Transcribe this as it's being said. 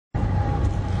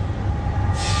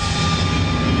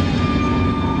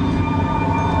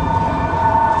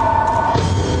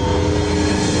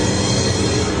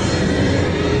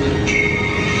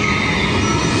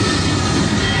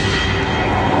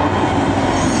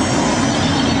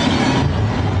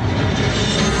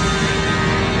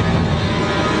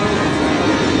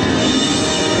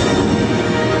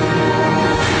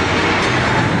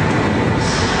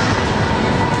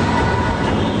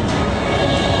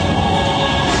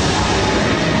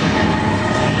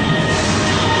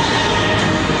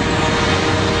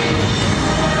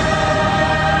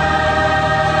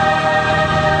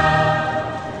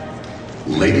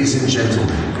and gentlemen,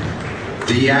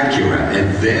 the Acura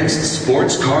Advanced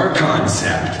Sports Car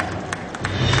Concept.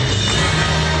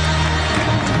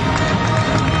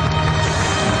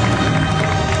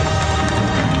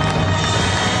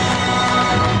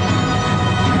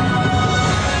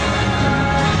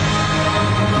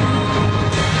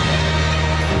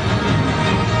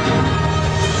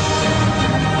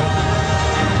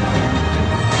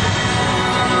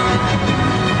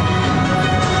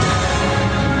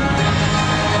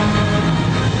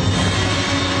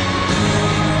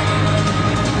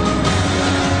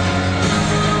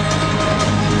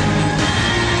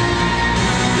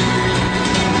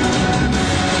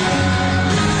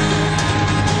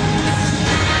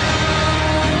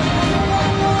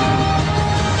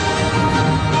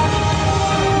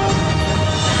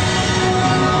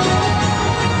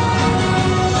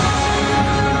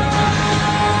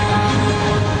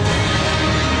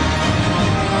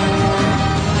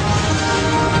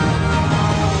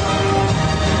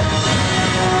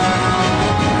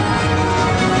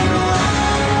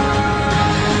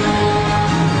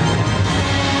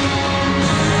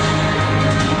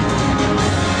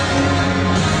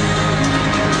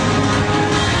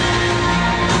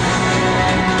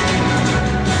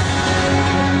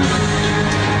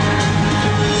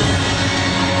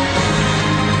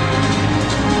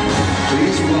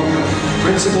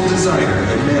 Principal Designer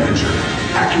and Manager,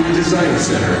 Acura Design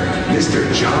Center,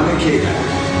 Mr. John Ikeda.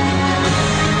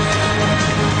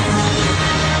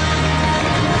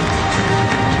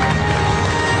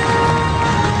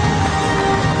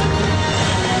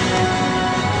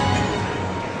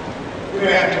 Good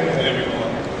afternoon,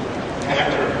 everyone.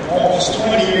 After almost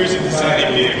 20 years of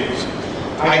designing vehicles,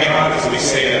 I can honestly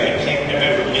say that I can't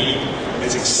ever be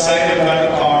as excited about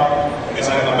a car as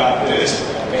I am about this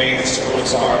advanced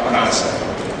sports car concept.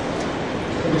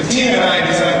 When the team and I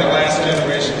designed the last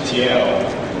generation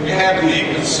TL, we had to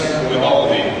be concerned with all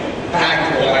the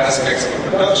practical aspects of a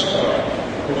production car.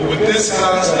 But with this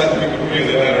concept, we could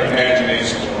really let our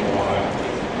imaginations run wild.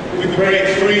 We could break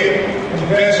free of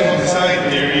conventional design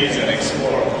theories and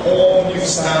explore whole new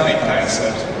sounding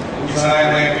concepts,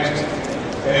 design languages,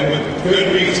 and with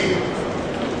good reason.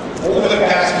 Over the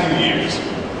past few years,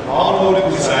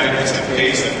 automotive designers have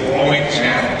faced a growing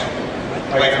challenge.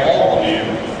 Like all of you,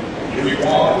 we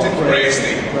want to embrace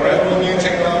the incredible new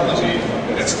technology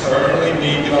that's currently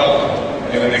being developed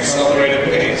at an accelerated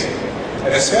pace,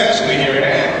 and especially here at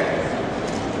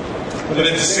Acura. But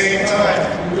at the same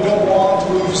time, we don't want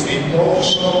to lose the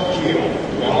emotional appeal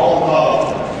we all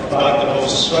love about the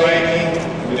most striking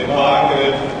and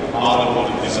evocative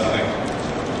automotive design.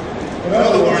 In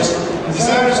other words,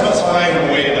 designers must find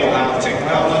a way to allow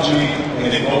technology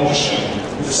and emotion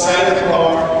to the side of the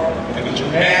car and the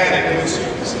dramatic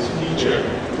surfaces feature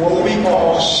what we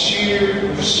call sheer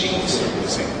machine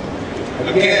surfacing.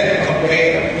 Again,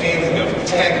 convey a feeling of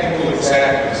technical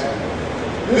exactness.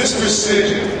 This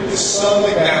precision is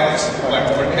subtly balanced by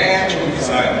more natural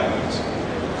design elements,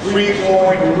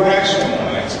 free-flowing directional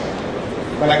lines,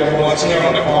 like the ones here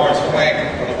on the car's flank,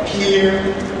 appear,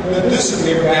 and this is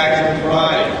their active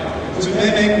body, to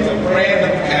mimic the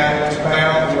random patterns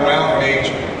found throughout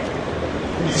nature.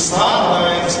 These hot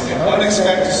lines and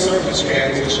unexpected surface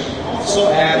transition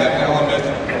also add an element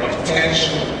of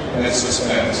tension and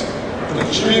suspense,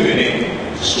 contributing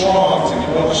strong to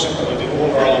the emotion of the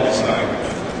overall design.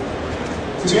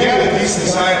 Together, these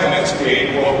design elements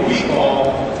create what we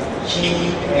call key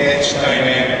edge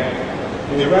dynamic.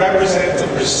 It represents the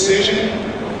precision,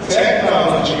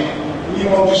 technology,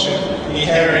 emotion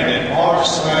inherent in our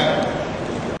style.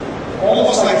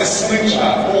 Almost like a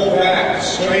slingshot pulled back,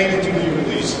 straight to be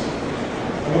released.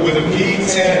 And with a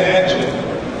V10 engine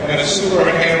and a super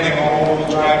handling all-wheel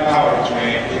drive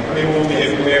powertrain, it will be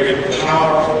a very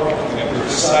powerful and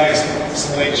precise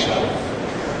slingshot.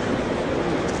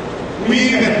 We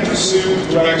even pursued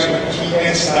the direction of key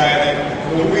edge styling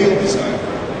for the wheel design.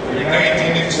 Your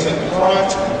 19 inches at the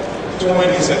front,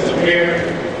 20s at the rear,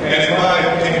 and in my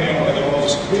opinion, one of the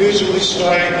most visually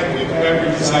striking we've ever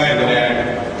designed at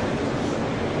Acura.